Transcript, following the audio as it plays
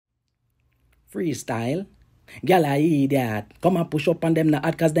Freestyle. Gyal a idiot. Come and push up on them na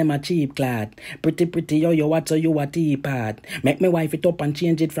hot cause them a cheap clad. Pretty yo what so you a teapot. Make me wife it up and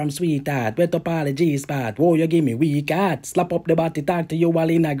change it from sweetheart. Wet up all the G-spot. Whoa, you give me weak heart. Slap up the body talk to you all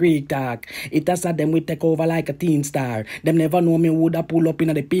in a Greek talk. It a sad them we take over like a teen star. Them never know me woulda pull up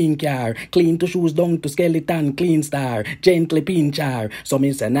in the pink car. Clean to shoes down to skeleton clean star. Gently pinch her. So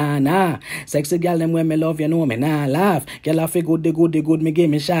me say nah. Sexy girl them when me love you know me nah laugh. Girl a fi good me give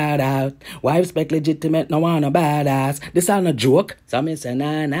me shout out. Wife spec legitimate no one a badass. This ain't a joke. So me say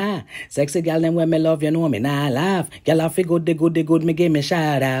nah. Sexy girl them when me love you know me nah laugh. Girl a fi good me give me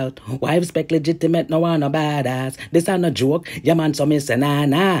shout out. Wife spec legitimate no one a badass. This ain't a joke. Yeah man so me say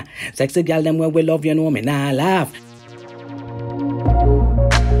nah. Sexy girl them when we love you know me nah laugh.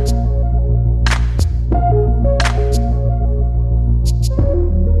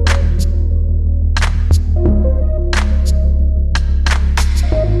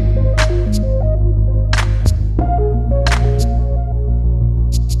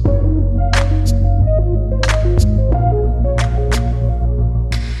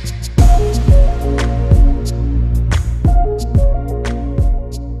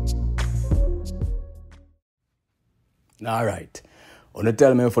 Alright. Wanna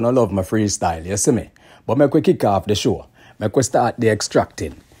tell me if you don't love my freestyle, you see me? But make we kick off the show. Make we start the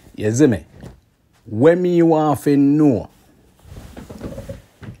extracting. You see me? When me want to know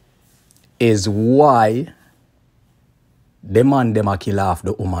is why the man them a kill off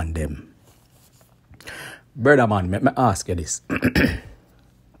the woman them. Brother man, let me ask you this.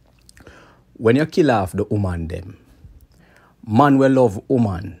 When you kill off the woman them, man will love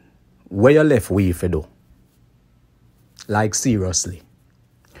woman, where you left we for do? Like seriously.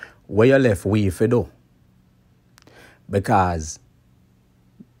 Where you left we for do? Because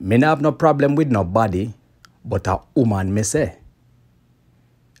me not have no problem with nobody, but a woman me say.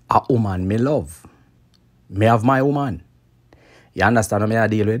 A woman me love. Me have my woman. You understand what I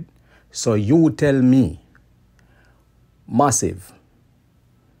deal with? So you tell me, Massive,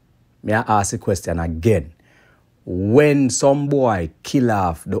 me I ask the question again. When some boy kill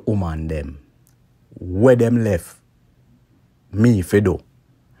off the woman them, where them left me for do?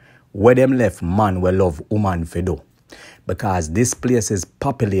 Where them left man will love woman for do? Because this place is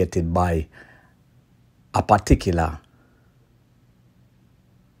populated by a particular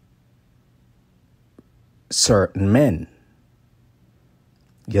certain men.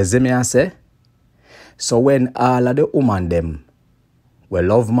 You see me I say? So when all of the woman them will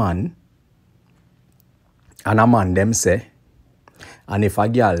love man, and a man them say, and if a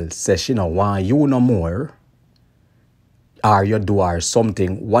girl say she no want you no more, or you do or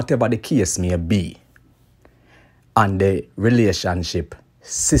something, whatever the case may be, and the relationship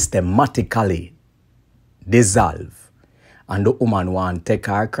systematically dissolve, and the woman want take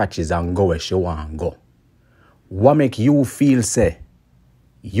her crutches and go where she want go, what make you feel say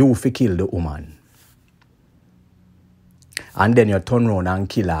you fi kill the woman? And then you turn around and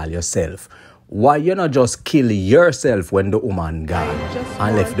kill all yourself. Why you not just kill yourself when the woman gone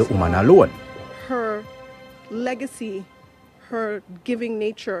and left the woman alone? Her legacy, her giving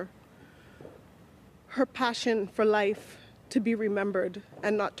nature, her passion for life to be remembered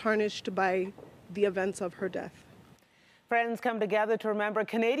and not tarnished by the events of her death. Friends come together to remember a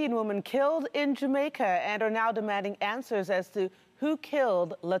Canadian woman killed in Jamaica and are now demanding answers as to who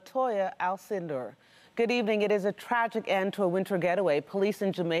killed Latoya Alcindor. Good evening. It is a tragic end to a winter getaway. Police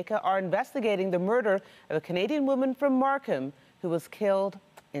in Jamaica are investigating the murder of a Canadian woman from Markham who was killed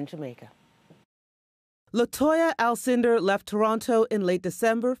in Jamaica. Latoya Alcindor left Toronto in late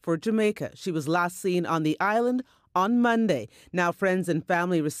December for Jamaica. She was last seen on the island on Monday. Now friends and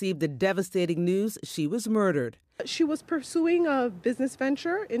family received the devastating news she was murdered. She was pursuing a business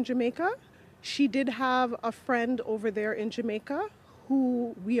venture in Jamaica. She did have a friend over there in Jamaica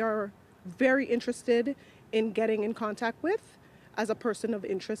who we are very interested in getting in contact with as a person of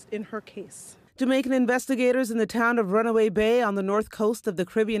interest in her case. Jamaican investigators in the town of Runaway Bay on the north coast of the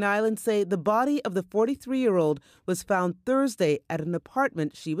Caribbean island say the body of the 43-year-old was found Thursday at an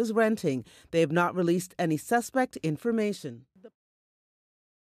apartment she was renting. They have not released any suspect information.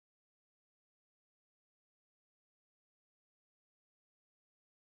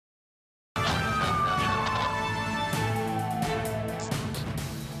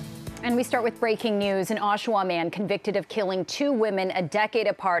 And we start with breaking news. An Oshawa man convicted of killing two women a decade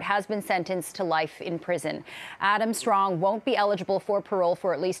apart has been sentenced to life in prison. Adam Strong won't be eligible for parole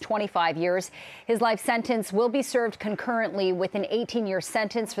for at least 25 years. His life sentence will be served concurrently with an 18-year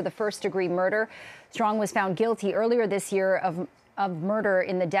sentence for the first-degree murder. Strong was found guilty earlier this year of of murder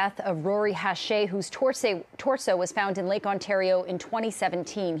in the death of Rory Hache, whose torso was found in Lake Ontario in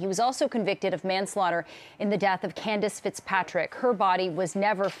 2017. He was also convicted of manslaughter in the death of Candace Fitzpatrick. Her body was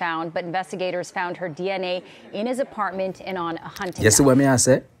never found, but investigators found her DNA in his apartment and on a hunting You see what I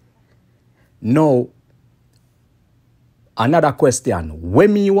say? Now, another question.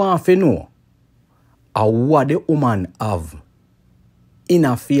 When me want to know what the woman have in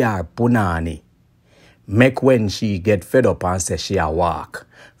a fear punani make when she get fed up and say she a walk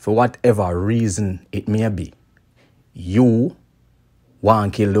for whatever reason it may be, you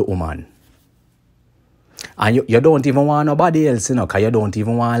want to kill the woman. And you don't even want nobody else, you know, because you don't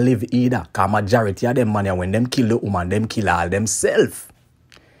even want to live either. Because majority of them man, when them kill the woman, them kill all themselves.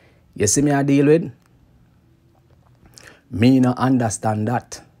 You see me I deal with? Me no understand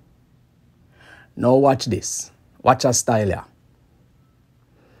that. Now watch this. Watch her style here.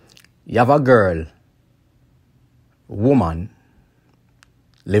 You have a girl, woman,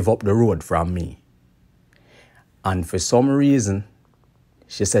 live up the road from me. And for some reason,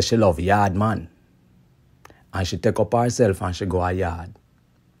 she says she love yard man. And she take up herself and she go a yard.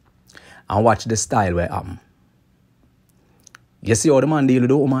 And watch the style where happen. You see how the man deal with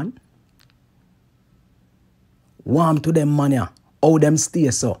the woman? Warm to them man ya. How them stay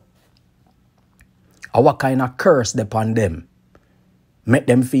so. And what kind of curse upon them. Make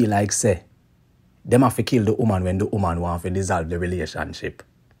them feel like say, them have to kill the woman when the woman want to dissolve the relationship.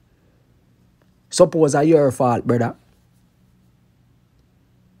 Suppose it's your fault, brother.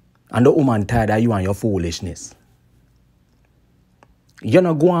 And the woman tired of you and your foolishness. You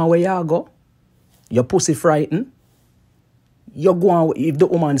not go on where you go. Your pussy frightened. You go on, if the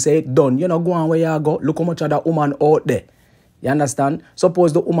woman say it done, you not go on where you go. Look how much of that woman out there. You understand?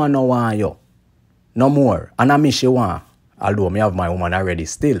 Suppose the woman no want you. No more. And I miss she want. Although I have my woman already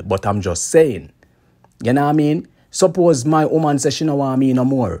still. But I'm just saying. You know what I mean? Suppose my woman says she no want me no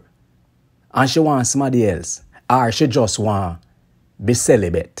more. And she wants somebody else. Or she just want be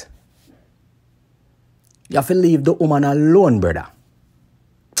celibate. You have to leave the woman alone, brother.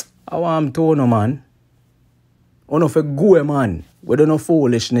 I want to know, man. I don't know go, man. We don't know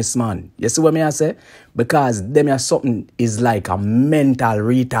foolishness, man. You see what I say? Because them here something is like a mental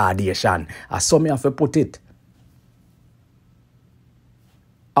retardation. As some have to put it.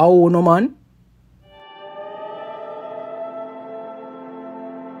 How no, man?